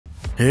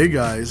Hey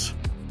guys,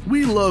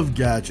 we love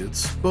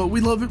gadgets, but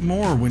we love it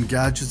more when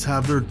gadgets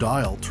have their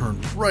dial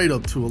turned right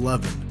up to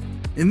 11.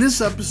 In this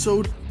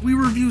episode, we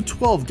review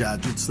 12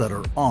 gadgets that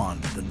are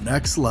on the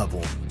next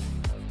level.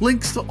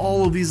 Links to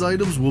all of these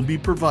items will be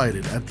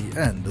provided at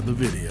the end of the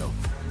video.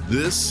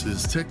 This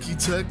is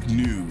Techie Tech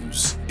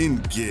News.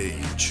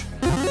 Engage.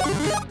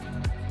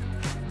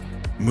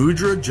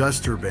 Mudra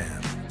Gesture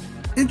Band.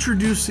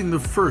 Introducing the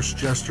first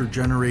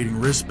gesture-generating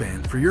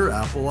wristband for your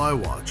Apple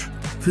iWatch.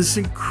 This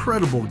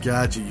incredible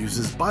gadget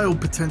uses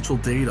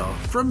biopotential data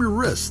from your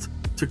wrist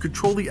to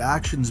control the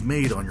actions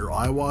made on your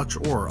iWatch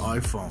or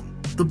iPhone.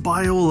 The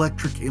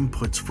bioelectric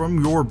inputs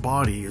from your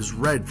body is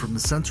read from the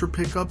sensor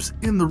pickups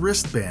in the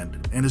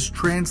wristband and is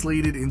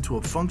translated into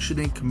a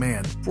functioning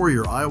command for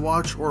your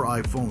iWatch or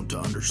iPhone to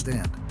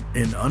understand.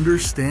 And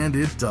understand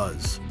it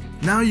does.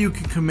 Now you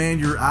can command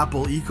your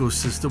Apple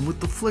ecosystem with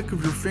the flick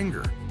of your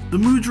finger. The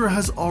Mudra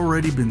has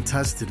already been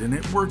tested and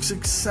it works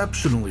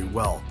exceptionally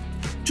well.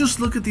 Just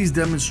look at these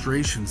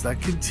demonstrations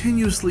that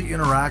continuously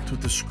interact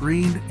with the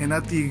screen and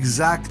at the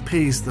exact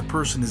pace the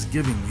person is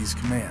giving these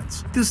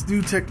commands. This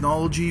new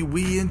technology,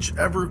 we inch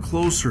ever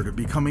closer to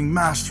becoming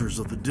masters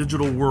of the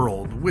digital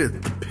world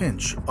with the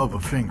pinch of a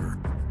finger.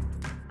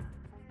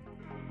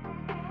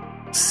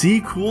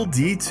 Seacool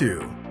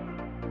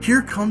D2.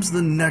 Here comes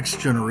the next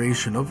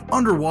generation of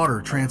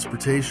underwater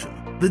transportation.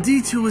 The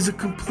D2 is a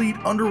complete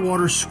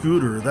underwater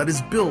scooter that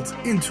is built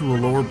into a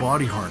lower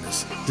body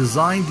harness,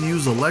 designed to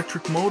use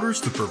electric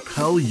motors to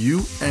propel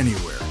you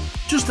anywhere.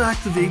 Just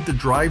activate the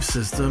drive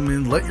system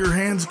and let your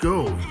hands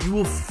go. You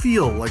will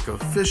feel like a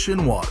fish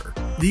in water.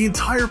 The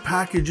entire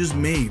package is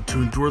made to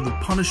endure the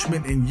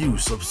punishment and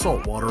use of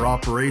saltwater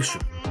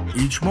operation.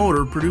 Each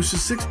motor produces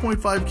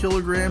 6.5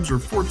 kilograms or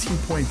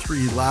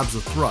 14.3 labs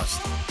of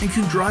thrust and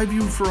can drive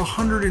you for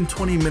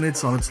 120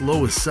 minutes on its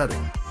lowest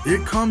setting.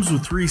 It comes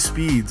with 3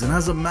 speeds and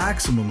has a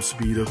maximum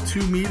speed of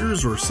 2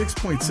 meters or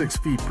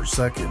 6.6 feet per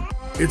second.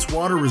 Its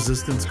water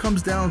resistance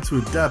comes down to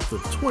a depth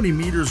of 20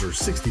 meters or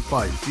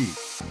 65 feet.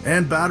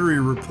 And battery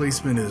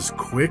replacement is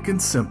quick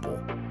and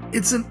simple.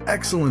 It's an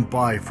excellent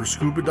buy for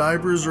scuba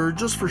divers or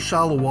just for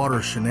shallow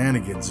water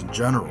shenanigans in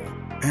general.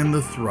 And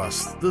the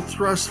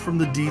thrust from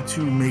the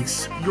D2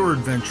 makes your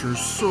adventures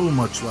so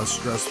much less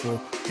stressful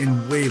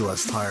and way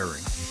less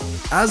tiring.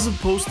 As of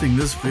posting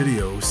this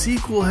video,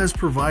 Seacool has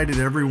provided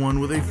everyone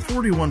with a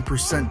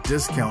 41%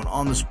 discount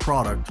on this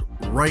product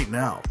right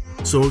now.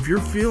 So if you're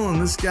feeling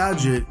this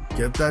gadget,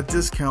 get that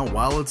discount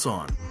while it's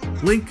on.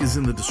 Link is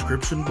in the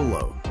description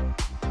below.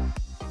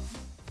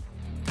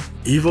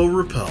 Evo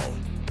Repel.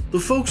 The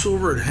folks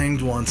over at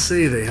Hangduan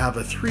say they have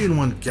a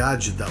 3-in-1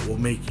 gadget that will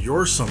make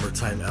your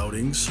summertime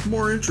outings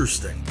more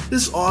interesting.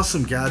 This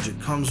awesome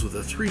gadget comes with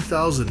a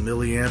 3000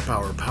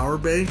 mAh power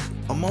bank,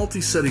 a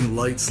multi-setting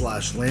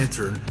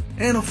light/lantern,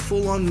 and a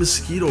full-on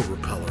mosquito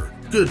repeller,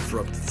 good for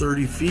up to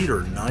 30 feet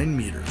or 9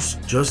 meters.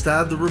 Just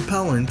add the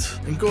repellent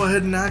and go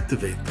ahead and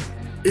activate them.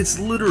 It's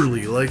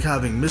literally like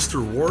having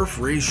Mr. Worf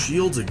raise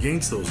shields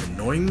against those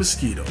annoying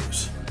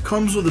mosquitoes.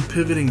 Comes with a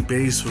pivoting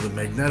base with a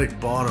magnetic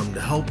bottom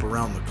to help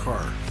around the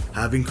car.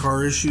 Having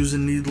car issues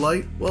and need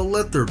light? Well,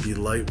 let there be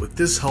light with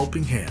this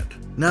helping hand.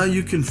 Now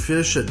you can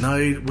fish at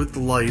night with the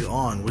light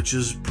on, which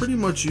is pretty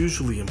much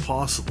usually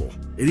impossible.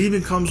 It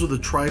even comes with a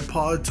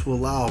tripod to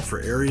allow for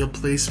area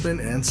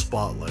placement and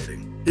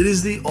spotlighting. It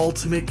is the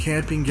ultimate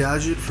camping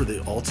gadget for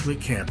the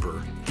ultimate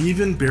camper.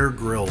 Even Bear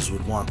Grylls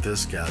would want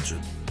this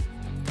gadget.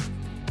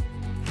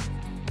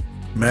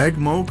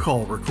 Magmo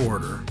Call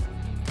Recorder.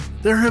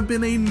 There have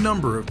been a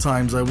number of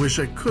times I wish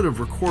I could have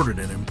recorded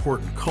an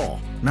important call.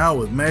 Now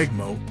with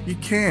Magmo, you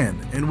can,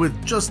 and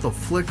with just a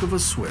flick of a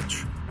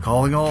switch.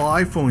 Calling all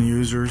iPhone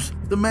users,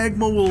 the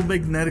Magmo will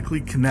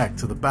magnetically connect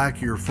to the back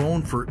of your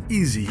phone for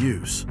easy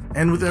use.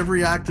 And with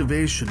every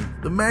activation,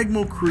 the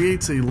Magmo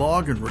creates a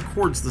log and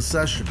records the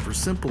session for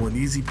simple and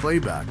easy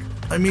playback.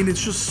 I mean,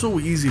 it's just so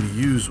easy to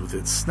use with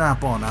its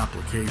snap-on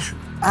application.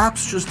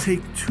 Apps just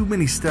take too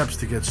many steps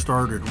to get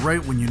started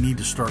right when you need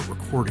to start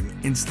recording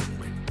instantly.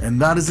 And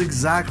that is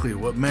exactly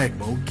what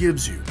Magmo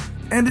gives you.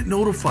 And it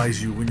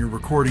notifies you when your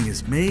recording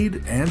is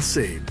made and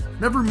saved.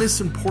 Never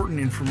miss important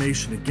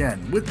information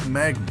again with the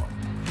Magmo.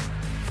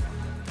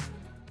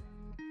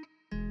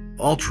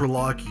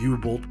 Ultralock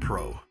U-Bolt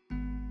Pro.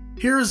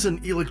 Here is an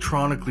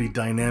electronically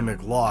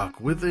dynamic lock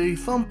with a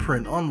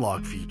thumbprint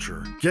unlock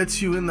feature.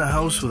 Gets you in the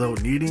house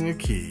without needing a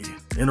key.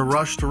 In a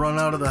rush to run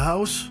out of the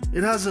house?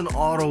 It has an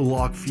auto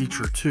lock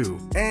feature too,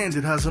 and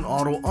it has an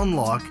auto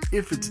unlock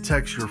if it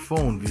detects your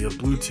phone via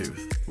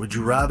Bluetooth. Would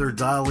you rather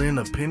dial in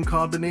a PIN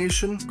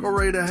combination? Go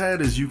right ahead,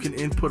 as you can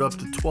input up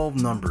to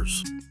 12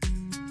 numbers.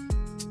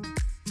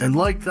 And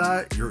like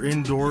that, you're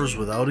indoors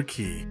without a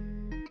key.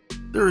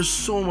 There is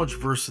so much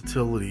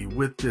versatility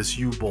with this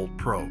U-Bolt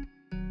Pro.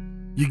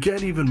 You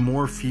get even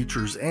more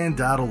features and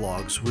data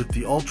logs with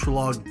the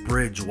Ultralog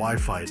Bridge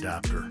Wi-Fi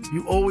adapter.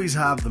 You always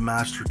have the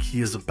master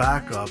key as a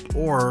backup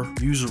or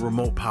use a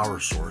remote power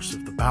source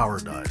if the power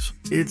dies.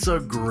 It's a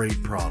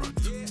great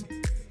product.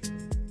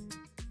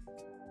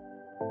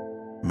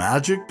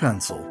 Magic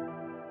Pencil.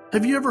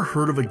 Have you ever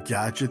heard of a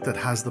gadget that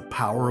has the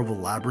power of a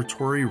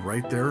laboratory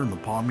right there in the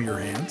palm of your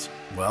hands?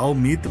 Well,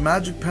 meet the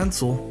Magic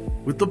Pencil.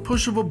 With the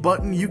push of a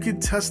button, you can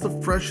test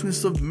the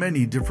freshness of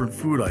many different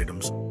food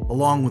items,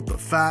 along with the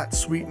fat,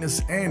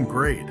 sweetness, and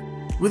grade.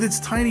 With its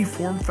tiny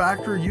form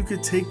factor, you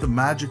could take the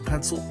Magic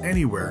Pencil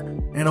anywhere,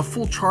 and a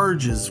full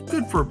charge is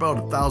good for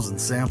about 1,000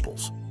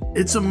 samples.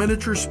 It's a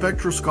miniature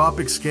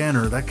spectroscopic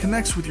scanner that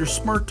connects with your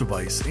smart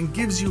device and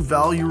gives you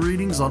value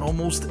readings on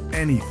almost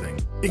anything.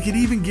 It could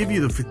even give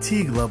you the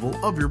fatigue level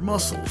of your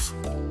muscles.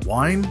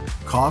 Wine,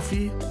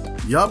 coffee,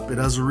 yup, it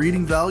has a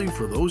reading value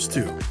for those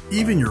too.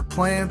 Even your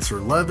plants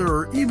or leather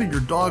or even your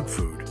dog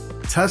food.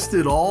 Test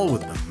it all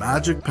with the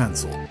Magic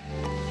Pencil.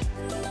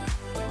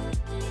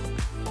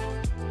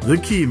 The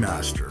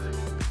Keymaster.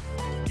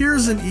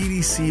 Here's an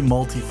EDC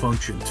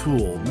multifunction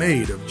tool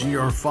made of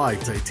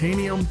GR5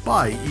 titanium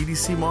by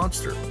EDC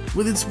Monster.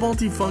 With its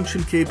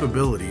multifunction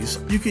capabilities,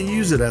 you can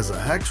use it as a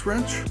hex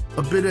wrench,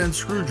 a bit-end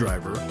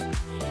screwdriver,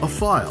 a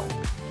file,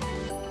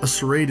 a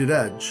serrated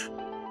edge,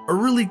 a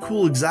really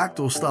cool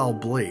X-Acto style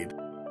blade,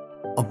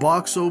 a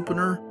box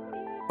opener,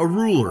 a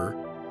ruler,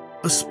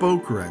 a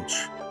spoke wrench,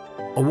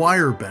 a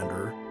wire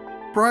bender,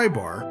 pry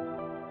bar.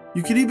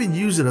 You can even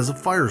use it as a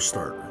fire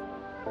starter.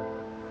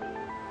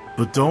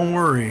 But don't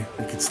worry,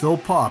 you can still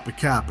pop a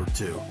cap or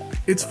two.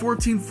 Its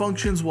 14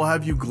 functions will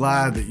have you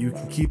glad that you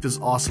can keep this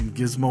awesome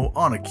gizmo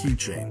on a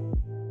keychain.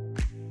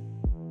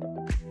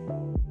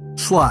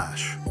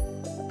 Slash.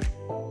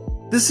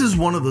 This is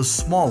one of the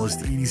smallest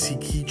EDC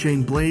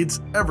keychain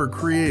blades ever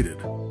created.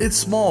 It's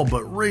small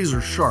but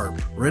razor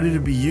sharp, ready to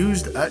be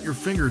used at your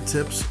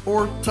fingertips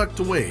or tucked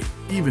away,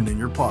 even in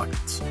your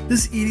pockets.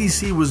 This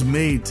EDC was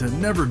made to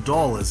never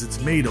dull as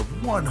it's made of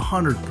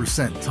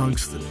 100%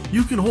 tungsten.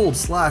 You can hold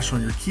Slash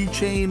on your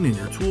keychain, in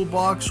your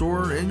toolbox,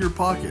 or in your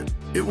pocket.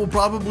 It will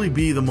probably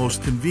be the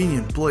most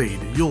convenient blade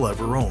you'll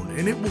ever own,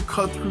 and it will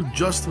cut through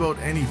just about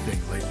anything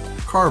like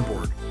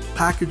cardboard,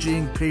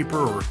 packaging, paper,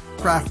 or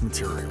craft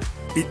material.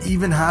 It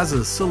even has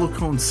a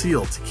silicone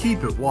seal to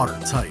keep it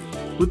watertight.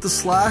 With the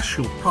Slash,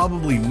 you'll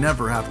probably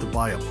never have to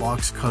buy a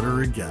box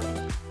cutter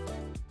again.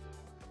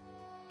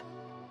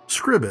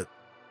 Scribit.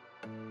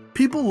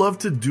 People love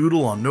to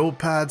doodle on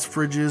notepads,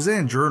 fridges,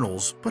 and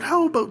journals, but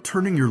how about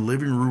turning your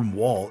living room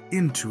wall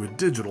into a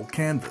digital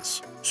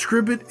canvas?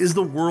 Scribit is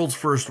the world's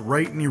first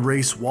write and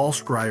erase wall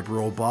scribe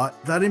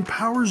robot that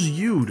empowers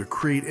you to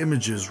create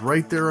images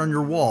right there on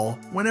your wall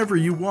whenever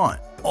you want.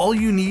 All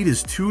you need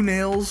is 2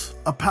 nails,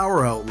 a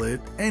power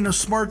outlet, and a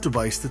smart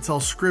device to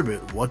tell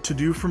Scribit what to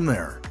do from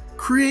there.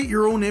 Create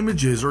your own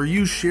images or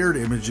use shared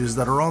images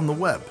that are on the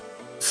web.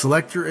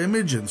 Select your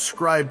image and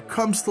Scribe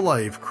comes to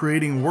life,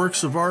 creating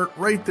works of art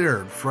right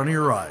there in front of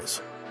your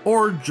eyes.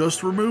 Or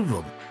just remove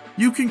them.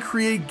 You can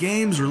create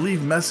games or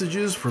leave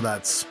messages for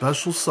that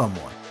special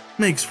someone.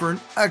 Makes for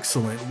an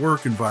excellent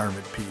work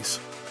environment piece.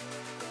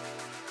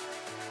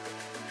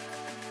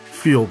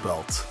 Feel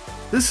Belt.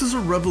 This is a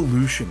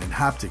revolution in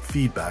haptic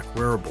feedback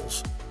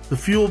wearables. The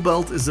Feel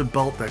Belt is a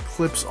belt that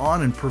clips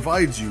on and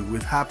provides you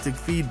with haptic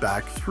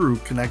feedback through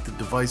connected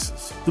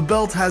devices. The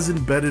belt has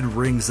embedded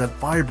rings that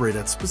vibrate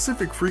at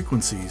specific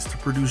frequencies to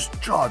produce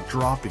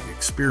jaw-dropping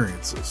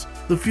experiences.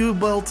 The Feel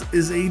Belt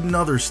is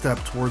another step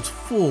towards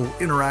full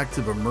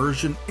interactive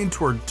immersion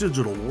into our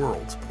digital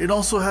world. It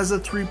also has a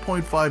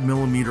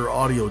 3.5mm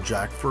audio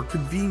jack for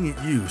convenient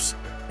use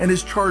and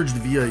is charged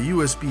via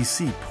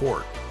USB-C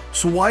port.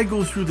 So why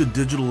go through the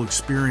digital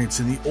experience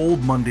in the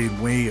old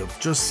mundane way of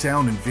just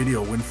sound and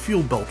video when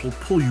Feel Belt will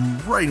pull you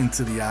right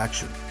into the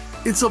action?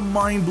 It's a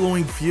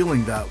mind-blowing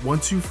feeling that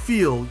once you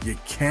feel, you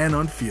can't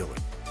unfeel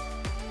it.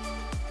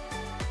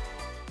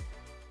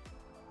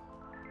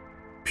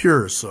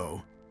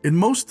 Puriso. In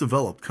most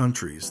developed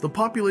countries, the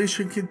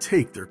population can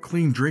take their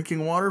clean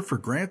drinking water for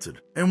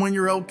granted. And when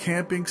you're out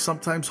camping,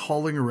 sometimes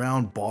hauling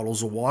around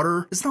bottles of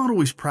water is not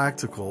always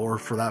practical or,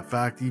 for that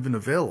fact, even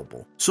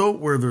available. So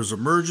where there's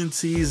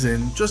emergencies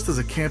and just as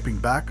a camping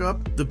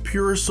backup, the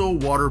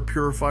Puriso water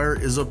purifier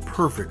is a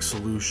perfect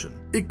solution.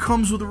 It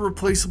comes with a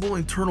replaceable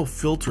internal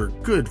filter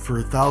good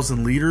for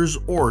 1,000 liters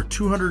or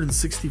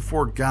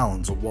 264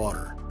 gallons of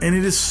water. And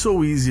it is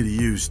so easy to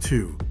use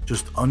too.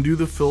 Just undo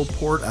the fill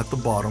port at the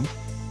bottom,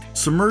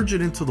 submerge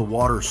it into the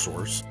water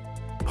source,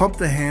 pump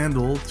the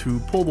handle to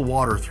pull the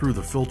water through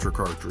the filter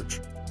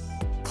cartridge.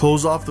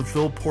 Close off the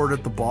fill port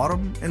at the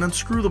bottom and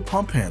unscrew the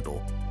pump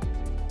handle.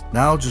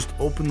 Now just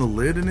open the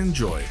lid and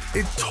enjoy.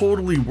 It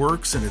totally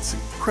works and it's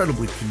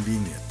incredibly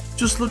convenient.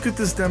 Just look at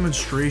this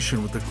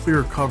demonstration with the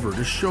clear cover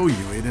to show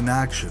you it in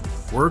action.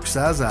 Works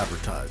as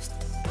advertised.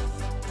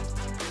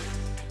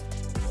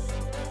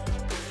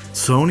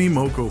 Sony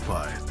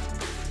MocoPi.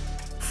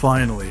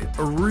 Finally,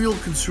 a real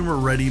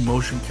consumer-ready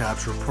motion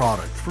capture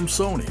product from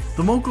Sony.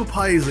 The Moco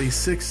Pi is a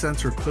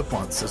 6-sensor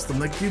clip-on system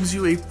that gives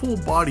you a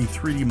full-body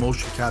 3D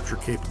motion capture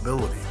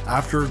capability.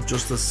 After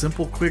just a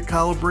simple quick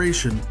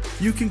calibration,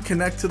 you can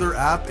connect to their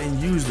app and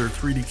use their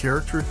 3D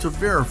character to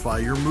verify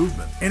your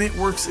movement. And it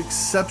works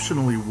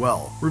exceptionally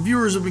well.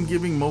 Reviewers have been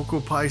giving Moco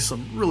Pi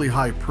some really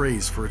high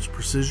praise for its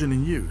precision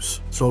and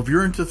use. So if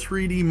you're into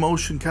 3D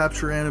motion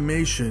capture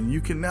animation,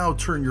 you can now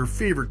turn your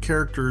favorite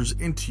characters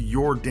into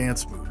your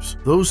dance moves.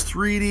 Those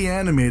 3D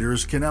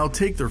animators can now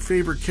take their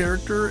favorite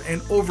character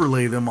and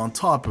overlay them on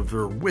top of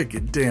their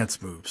wicked dance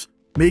moves,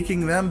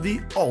 making them the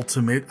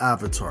ultimate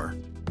avatar.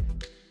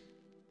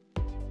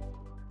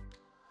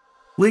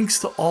 Links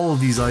to all of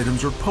these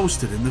items are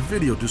posted in the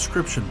video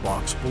description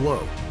box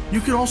below.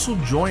 You can also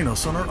join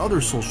us on our other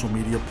social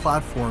media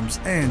platforms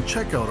and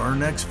check out our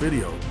next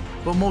video.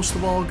 But most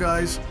of all,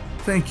 guys,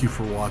 thank you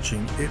for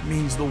watching. It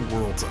means the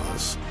world to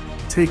us.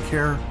 Take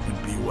care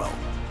and be well.